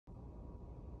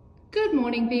Good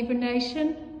morning, Beaver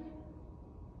Nation.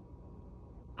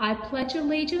 I pledge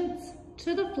allegiance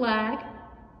to the flag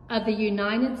of the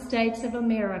United States of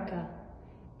America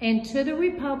and to the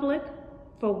republic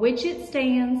for which it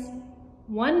stands,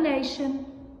 one nation,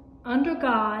 under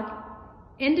God,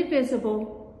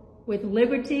 indivisible, with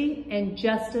liberty and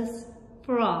justice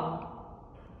for all.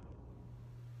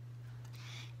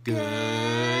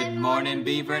 Good morning,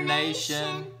 Beaver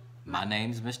Nation. My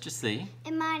name's Mr. C.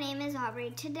 And my name is Aubrey.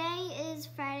 Today is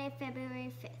Friday,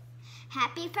 February 5th.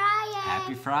 Happy Friday!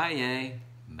 Happy Friday.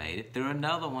 Made it through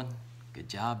another one. Good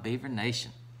job, Beaver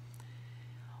Nation.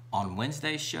 On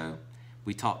Wednesday's show,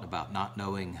 we talked about not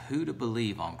knowing who to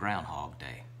believe on Ground Hog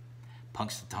Day.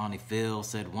 Punxsutawney Phil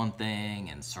said one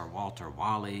thing and Sir Walter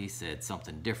Raleigh said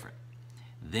something different.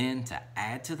 Then, to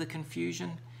add to the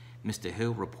confusion, Mr.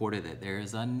 Hill reported that there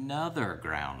is another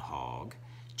groundhog,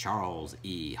 Charles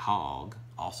E. Hogg,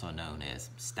 also known as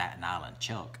Staten Island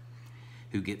Chuck,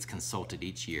 who gets consulted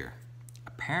each year.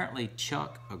 Apparently,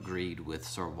 Chuck agreed with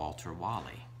Sir Walter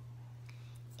Raleigh.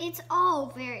 It's all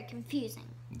very confusing.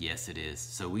 Yes, it is.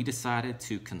 So we decided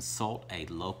to consult a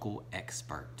local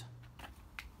expert.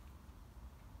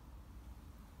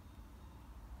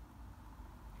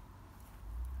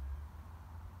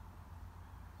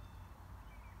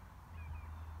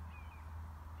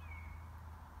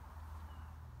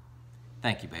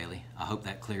 Thank you, Bailey. I hope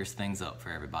that clears things up for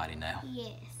everybody now.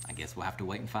 Yes. I guess we'll have to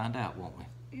wait and find out, won't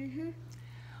we? Mm-hmm.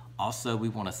 Also, we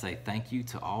want to say thank you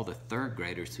to all the third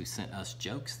graders who sent us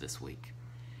jokes this week.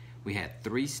 We had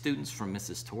 3 students from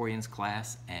Mrs. Torian's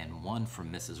class and 1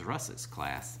 from Mrs. Russick's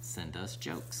class send us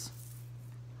jokes.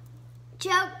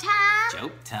 Joke time!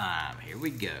 Joke time. Here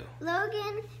we go.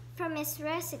 Logan from Miss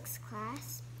Russick's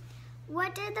class.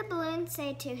 What did the balloon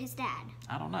say to his dad?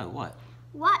 I don't know. What?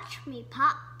 Watch me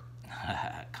pop.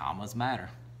 Commas matter.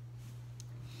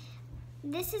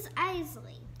 This is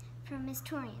Isley from Miss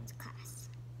Torian's class.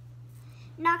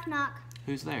 Knock, knock.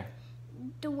 Who's there?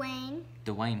 Dwayne.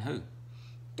 Dwayne who?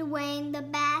 Dwayne the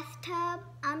bathtub.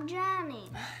 I'm drowning.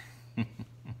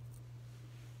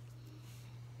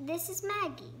 This is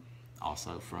Maggie.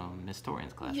 Also from Miss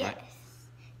Torian's class, Yes. right?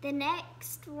 The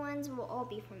next ones will all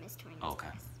be from Miss Torian's Okay.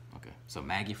 class. Okay. So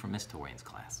Maggie from Miss Torian's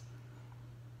class.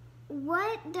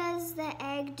 What does the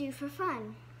egg do for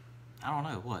fun? I don't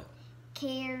know. What?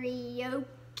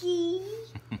 Karaoke.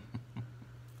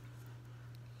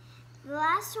 The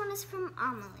last one is from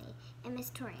Amelie in Miss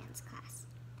Torian's class.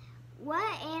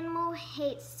 What animal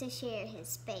hates to share his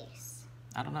space?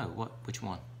 I don't know. What? Which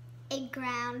one? A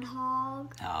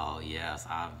groundhog. Oh, yes.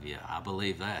 I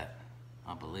believe that.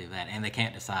 I believe that. And they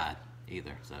can't decide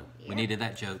either. So we needed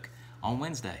that joke on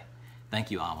Wednesday. Thank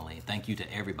you, Amelie. Thank you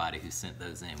to everybody who sent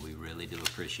those in. We really do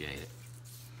appreciate it.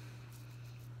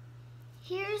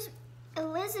 Here's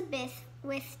Elizabeth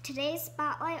with today's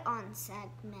Spotlight On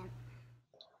segment.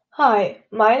 Hi,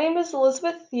 my name is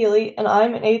Elizabeth Thiele and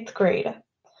I'm in 8th grade.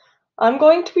 I'm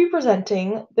going to be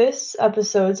presenting this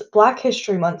episode's Black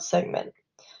History Month segment.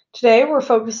 Today we're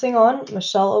focusing on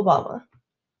Michelle Obama.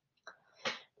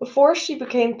 Before she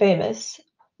became famous,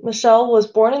 Michelle was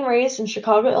born and raised in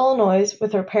Chicago, Illinois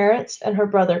with her parents and her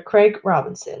brother Craig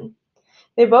Robinson.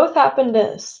 They both happened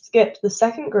to skip the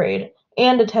 2nd grade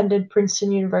and attended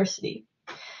Princeton University.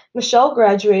 Michelle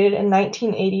graduated in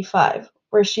 1985,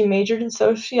 where she majored in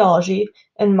sociology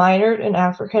and minored in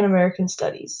African American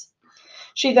studies.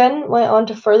 She then went on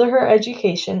to further her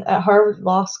education at Harvard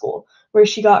Law School, where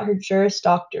she got her Juris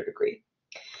Doctor degree.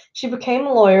 She became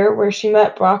a lawyer where she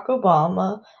met Barack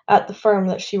Obama at the firm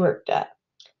that she worked at.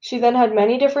 She then had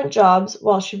many different jobs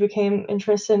while she became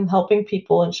interested in helping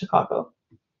people in Chicago.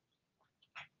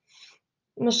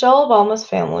 Michelle Obama's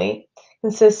family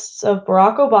consists of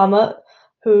Barack Obama,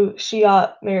 who she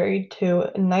got married to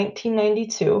in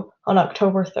 1992 on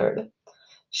October 3rd.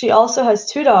 She also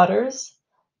has 2 daughters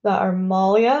that are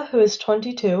Malia, who is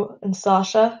 22, and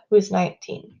Sasha, who is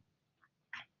 19.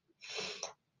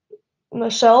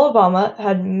 Michelle Obama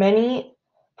had many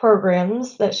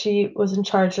programs that she was in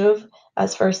charge of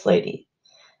as First Lady.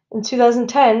 In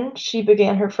 2010, she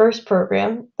began her first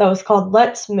program that was called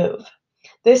Let's Move.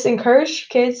 This encouraged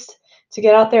kids to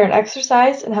get out there and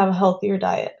exercise and have a healthier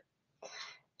diet.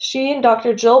 She and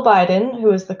Dr. Jill Biden,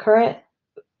 who is the current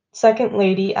second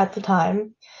lady at the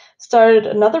time, started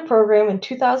another program in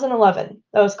 2011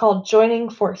 that was called Joining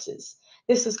Forces.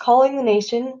 This is calling the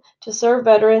nation to serve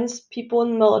veterans, people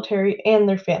in the military, and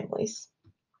their families.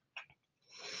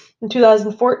 In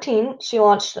 2014, she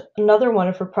launched another one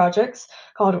of her projects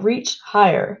called Reach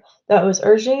Higher that was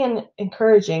urging and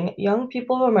encouraging young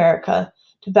people of America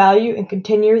to value and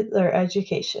continue their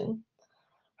education.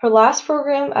 Her last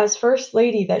program as First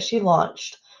Lady that she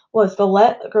launched was the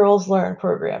Let Girls Learn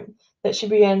program that she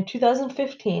began in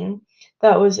 2015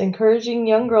 that was encouraging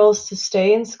young girls to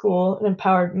stay in school and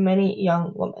empowered many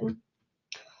young women.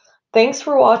 Thanks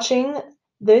for watching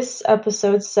this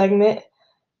episode segment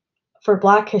for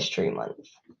Black History Month.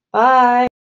 Bye!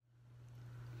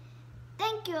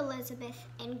 Thank you, Elizabeth,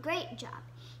 and great job.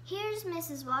 Here's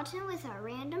Mrs. Walton with our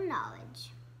random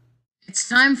knowledge. It's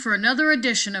time for another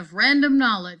edition of Random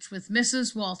Knowledge with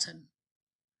Mrs. Walton.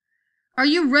 Are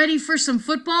you ready for some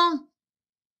football?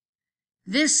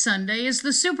 This Sunday is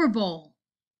the Super Bowl.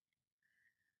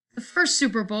 The first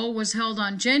Super Bowl was held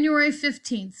on January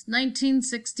 15th,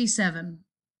 1967.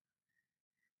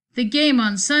 The game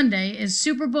on Sunday is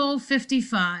Super Bowl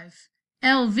 55.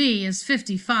 LV is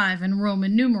 55 in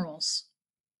Roman numerals.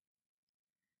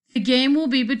 The game will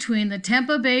be between the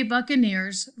Tampa Bay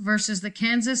Buccaneers versus the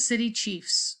Kansas City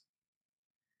Chiefs.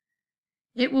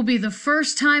 It will be the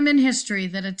first time in history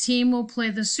that a team will play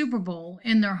the Super Bowl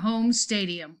in their home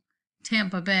stadium,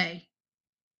 Tampa Bay.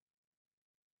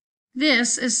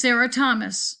 This is Sarah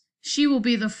Thomas. She will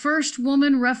be the first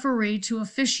woman referee to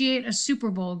officiate a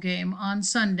Super Bowl game on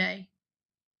Sunday.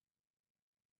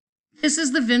 This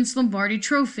is the Vince Lombardi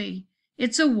Trophy.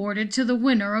 It's awarded to the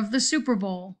winner of the Super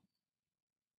Bowl.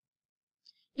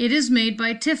 It is made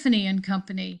by Tiffany &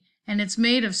 Company, and it's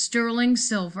made of sterling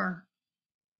silver.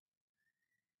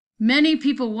 Many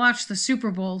people watch the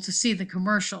Super Bowl to see the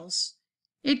commercials.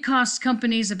 It costs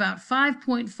companies about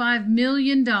 $5.5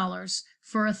 million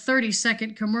for a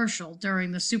 30-second commercial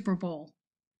during the Super Bowl.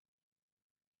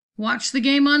 Watch the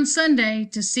game on Sunday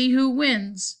to see who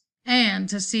wins and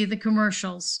to see the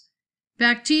commercials.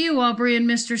 Back to you, Aubrey and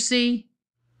Mr. C.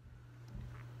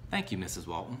 Thank you, Mrs.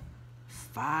 Walton.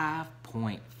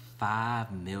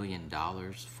 $5.5 million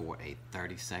for a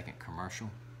 30-second commercial?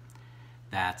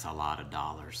 That's a lot of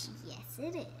dollars. Yes,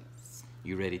 it is.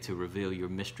 You ready to reveal your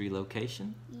mystery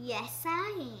location? Yes,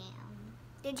 I am.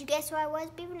 Did you guess where I was,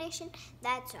 Beaver Nation?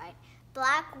 That's right,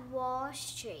 Black Wall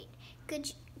Street.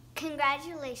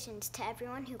 Congratulations to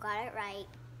everyone who got it right.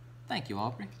 Thank you,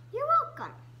 Aubrey. You're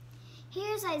welcome.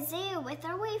 Here's Isaiah with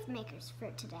our wave makers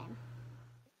for today.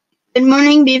 Good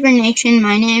morning, Beaver Nation.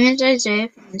 My name is Isaiah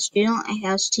from the Student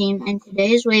Lighthouse team, and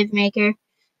today's wave maker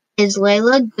is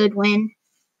Layla Goodwin.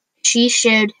 She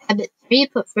showed habit 3,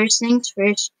 put first things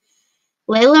first.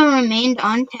 Layla remained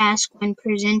on task when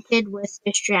presented with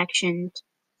distractions.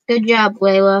 Good job,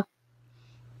 Layla.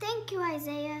 Thank you,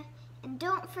 Isaiah. And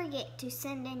don't forget to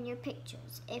send in your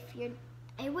pictures if you're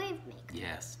a wave maker.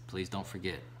 Yes, please don't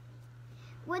forget.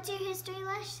 What's your history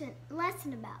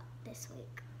lesson about this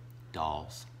week?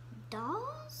 Dolls.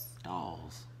 Dolls?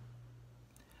 Dolls.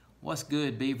 What's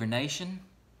good, Beaver Nation?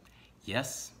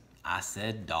 Yes, I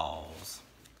said dolls.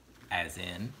 As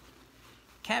in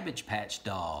Cabbage Patch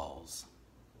Dolls.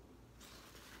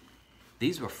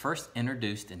 These were first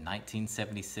introduced in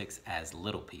 1976 as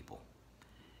Little People.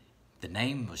 The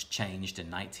name was changed in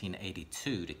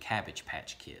 1982 to Cabbage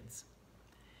Patch Kids.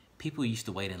 People used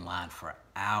to wait in line for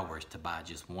hours to buy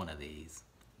just one of these.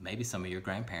 Maybe some of your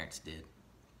grandparents did.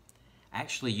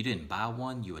 Actually, you didn't buy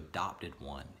one, you adopted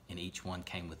one, and each one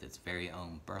came with its very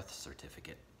own birth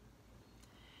certificate.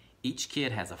 Each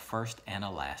kid has a first and a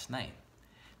last name.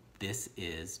 This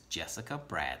is Jessica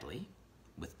Bradley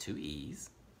with 2 E's,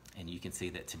 and you can see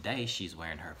that today she's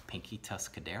wearing her Pinky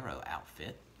Tuscadero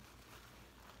outfit.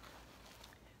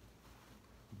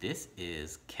 This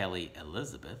is Kelly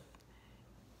Elizabeth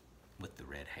with the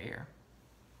red hair.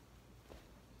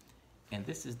 And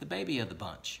this is the baby of the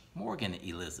bunch, Morgan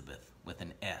Elizabeth with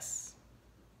an S.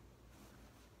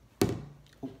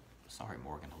 Oh, sorry,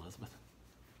 Morgan Elizabeth.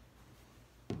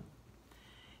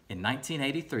 In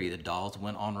 1983, the dolls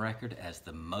went on record as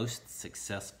the most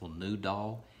successful new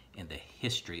doll in the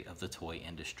history of the toy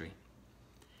industry.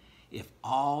 If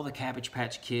all the Cabbage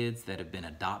Patch Kids that have been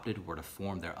adopted were to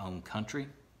form their own country,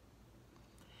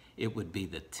 it would be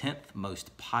the 10th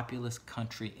most populous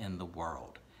country in the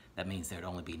world. That means there'd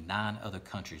only be 9 other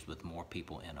countries with more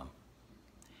people in them.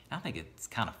 And I think it's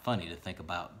kind of funny to think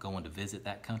about going to visit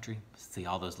that country, see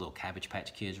all those little Cabbage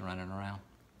Patch Kids running around.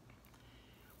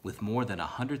 With more than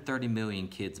 130 million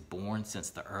kids born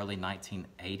since the early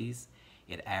 1980s,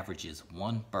 it averages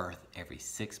 1 birth every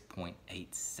 6.8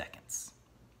 seconds.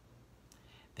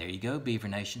 There you go, Beaver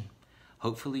Nation.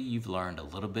 Hopefully you've learned a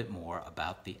little bit more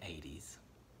about the 80s.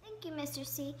 Thank you, Mr.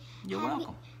 C. You're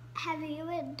welcome. Have you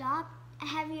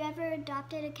ever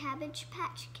adopted a Cabbage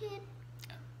Patch Kid?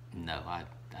 No, I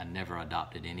never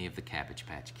adopted any of the Cabbage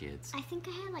Patch Kids. I think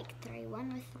I had like 3.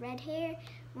 One with red hair,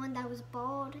 one that was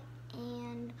bald,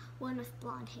 and one with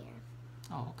blonde hair.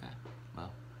 Oh, okay.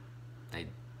 Well, they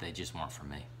just weren't for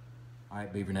me. All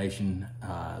right, Beaver Nation,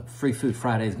 Free Food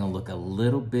Friday is gonna look a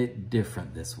little bit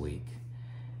different this week,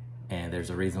 and there's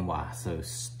a reason why. So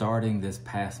starting this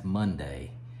past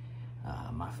Monday,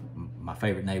 my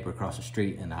favorite neighbor across the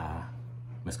street and I,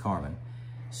 Miss Carmen,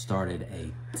 started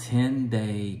a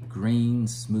 10-day green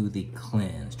smoothie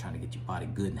cleanse, trying to get your body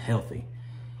good and healthy.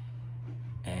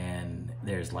 And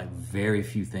there's like very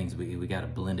few things, we gotta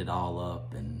blend it all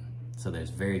up, and so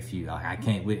there's very few. I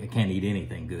can't eat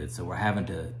anything good, so we're having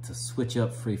to switch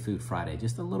up Free Food Friday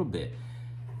just a little bit.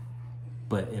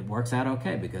 But it works out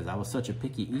okay because I was such a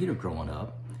picky eater growing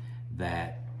up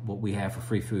that what we have for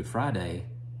Free Food Friday,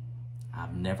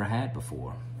 I've never had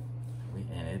before,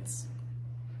 and it's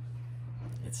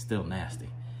still nasty.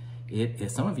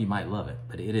 Some of you might love it,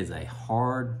 but it is a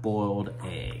hard-boiled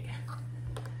egg.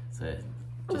 So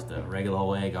just a regular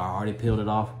old egg. I already peeled it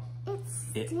off.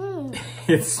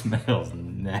 It smells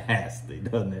nasty,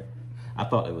 doesn't it? I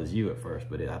thought it was you at first,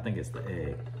 but I think it's the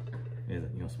egg. Is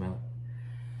it? You don't smell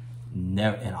it?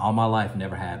 Never, in all my life,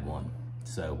 never had one.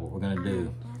 So what we're gonna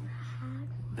do,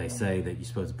 they say that you're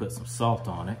supposed to put some salt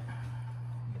on it.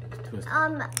 Twist it.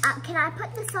 Can I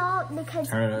put the salt? Because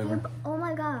turn it over. Oh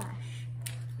my gosh.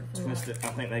 Twist it. I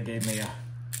think they gave me a,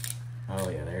 oh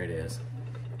yeah, there it is.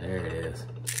 There it is.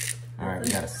 All right, we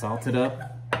gotta salt it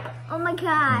up. Oh my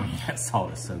gosh. That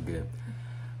salt is so good.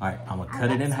 All right, I'm gonna cut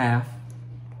it in half.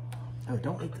 Oh,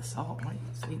 don't eat the salt. Why are you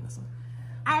eating the salt?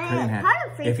 Cut it in half. Part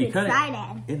of Free Food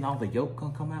Friday. Isn't all the yolk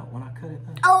gonna come out when I cut it?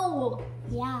 Oh,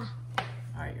 yeah. All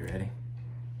right, you ready?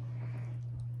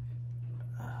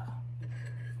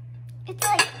 It's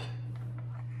like,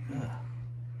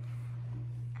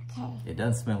 okay. It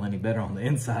doesn't smell any better on the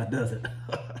inside, does it?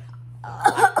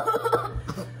 All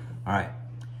right,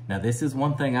 now this is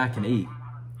one thing I can eat.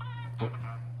 Oh,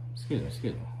 excuse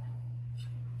me.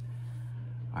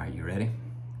 All right, you ready?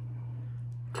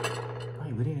 Oh,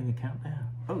 we didn't even count down.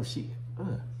 Oh, shit.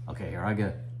 Okay, here I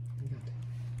go.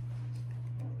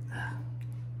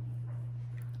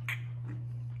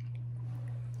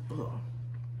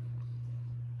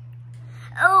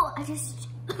 Oh, I just,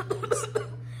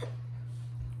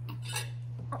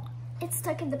 it's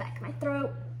stuck in the back of my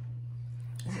throat.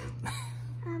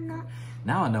 I'm not.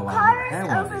 Now I know why I never had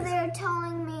one of over these. there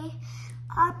telling me,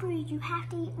 Aubrey, you have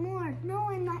to eat more. No,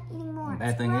 I'm not eating more. The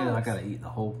bad thing is, I gotta eat the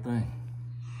whole thing.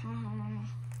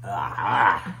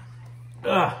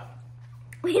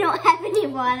 We don't have any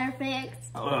water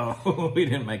fixed. Oh, we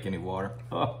didn't make any water.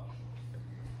 Oh.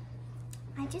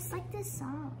 I just like this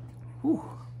song. Whew.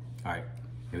 All right,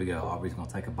 here we go. Aubrey's gonna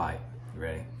take a bite. You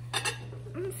ready?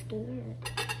 I'm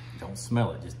scared. Don't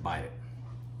smell it, just bite it.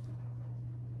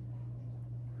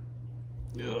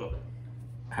 Ugh.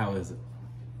 How is it?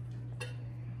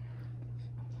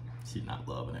 She's not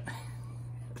loving it.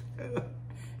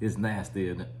 It's nasty,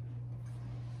 isn't it?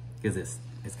 Because it's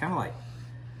kind of like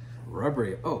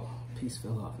rubbery. Oh, piece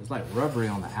fell off. It's like rubbery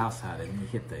on the outside, and then you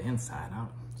hit the inside.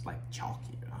 It's like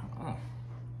chalky. I don't know.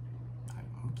 I'm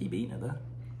gonna keep eating it though.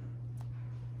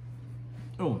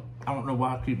 Oh, I don't know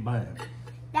why I keep biting it.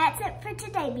 That's it for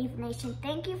today, Beaver Nation.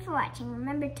 Thank you for watching.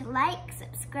 Remember to like,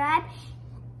 subscribe,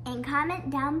 and comment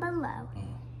down below.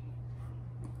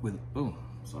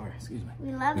 Sorry, excuse me.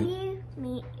 We love you.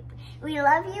 We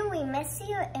love you. We miss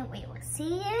you, and we will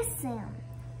see you soon.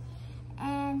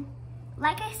 And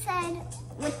like I said,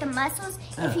 with the mussels,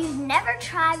 if you've never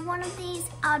tried one of these,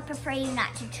 I would prefer you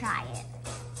not to try it.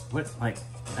 What's like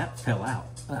that fell out?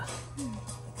 Ugh.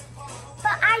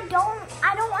 But I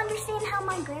don't understand how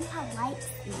my grandpa likes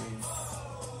these.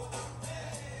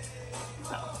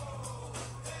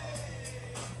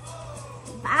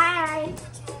 Bye.